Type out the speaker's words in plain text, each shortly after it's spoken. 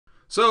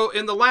So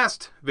in the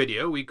last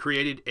video, we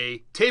created a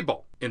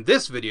table. In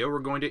this video, we're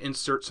going to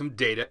insert some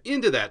data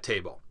into that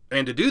table.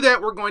 And to do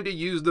that, we're going to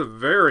use the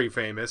very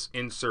famous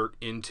insert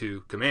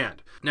into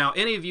command. Now,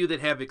 any of you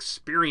that have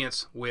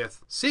experience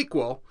with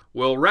SQL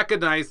will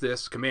recognize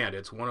this command.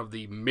 It's one of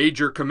the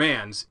major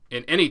commands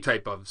in any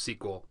type of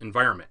SQL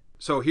environment.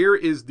 So here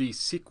is the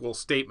SQL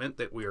statement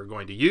that we are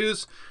going to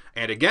use.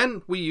 And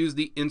again, we use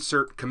the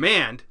insert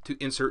command to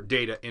insert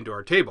data into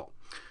our table.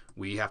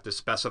 We have to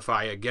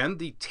specify again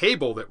the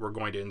table that we're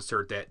going to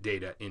insert that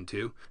data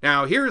into.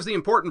 Now here's the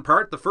important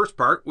part, the first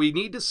part. We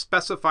need to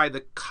specify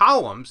the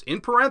columns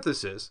in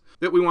parentheses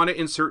that we want to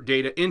insert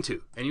data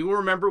into. And you will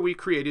remember we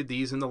created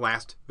these in the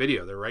last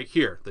video. They're right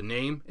here, the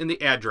name and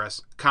the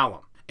address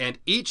column. And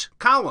each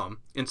column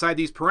inside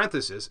these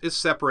parentheses is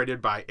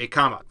separated by a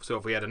comma. So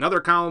if we had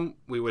another column,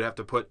 we would have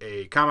to put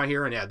a comma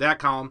here and add that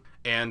column,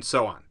 and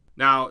so on.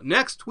 Now,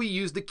 next we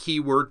use the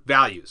keyword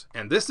values,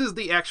 and this is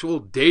the actual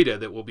data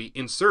that we'll be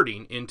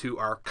inserting into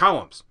our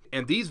columns.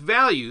 And these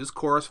values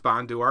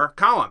correspond to our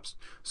columns.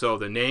 So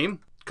the name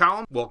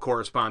column will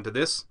correspond to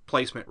this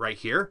placement right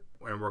here,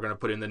 and we're going to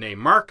put in the name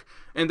Mark,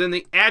 and then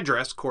the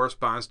address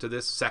corresponds to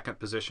this second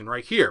position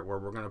right here, where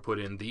we're going to put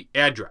in the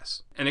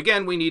address. And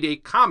again, we need a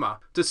comma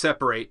to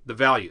separate the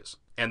values,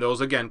 and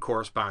those again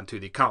correspond to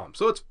the column.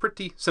 So it's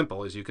pretty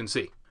simple, as you can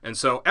see. And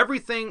so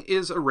everything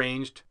is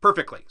arranged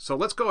perfectly. So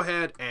let's go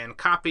ahead and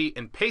copy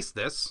and paste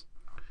this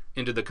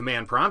into the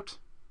command prompt,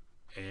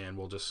 and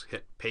we'll just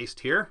hit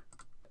paste here.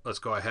 Let's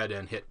go ahead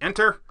and hit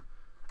enter.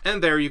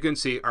 And there you can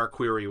see our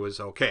query was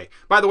okay.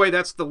 By the way,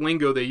 that's the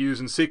lingo they use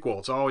in SQL.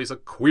 It's always a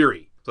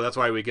query. So that's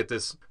why we get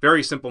this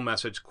very simple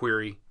message,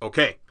 query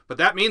okay. But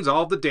that means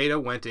all the data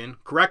went in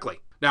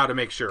correctly. Now to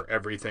make sure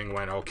everything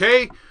went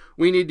okay,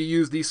 we need to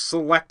use the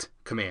select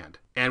command.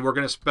 And we're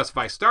going to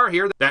specify star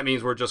here. That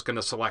means we're just going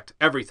to select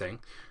everything.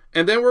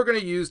 And then we're going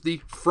to use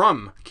the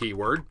from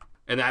keyword.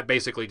 And that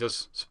basically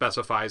just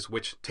specifies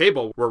which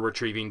table we're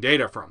retrieving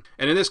data from.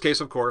 And in this case,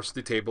 of course,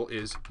 the table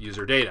is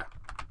user data.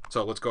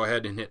 So let's go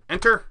ahead and hit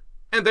enter.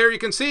 And there you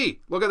can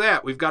see, look at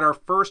that. We've got our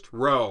first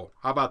row.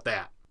 How about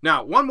that?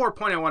 Now, one more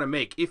point I want to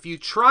make. If you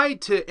tried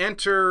to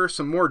enter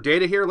some more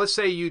data here, let's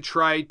say you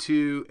tried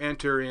to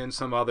enter in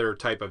some other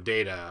type of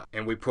data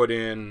and we put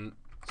in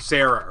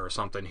Sarah or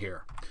something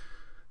here.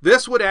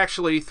 This would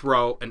actually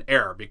throw an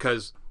error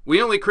because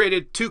we only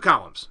created 2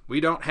 columns. We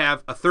don't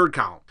have a third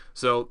column.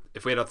 So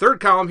if we had a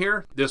third column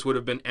here, this would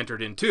have been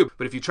entered in too.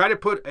 But if you try to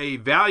put a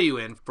value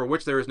in for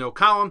which there is no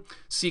column,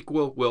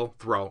 SQL will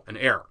throw an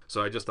error.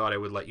 So I just thought I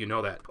would let you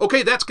know that.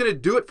 Okay, that's going to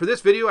do it for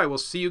this video. I will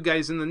see you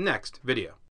guys in the next video.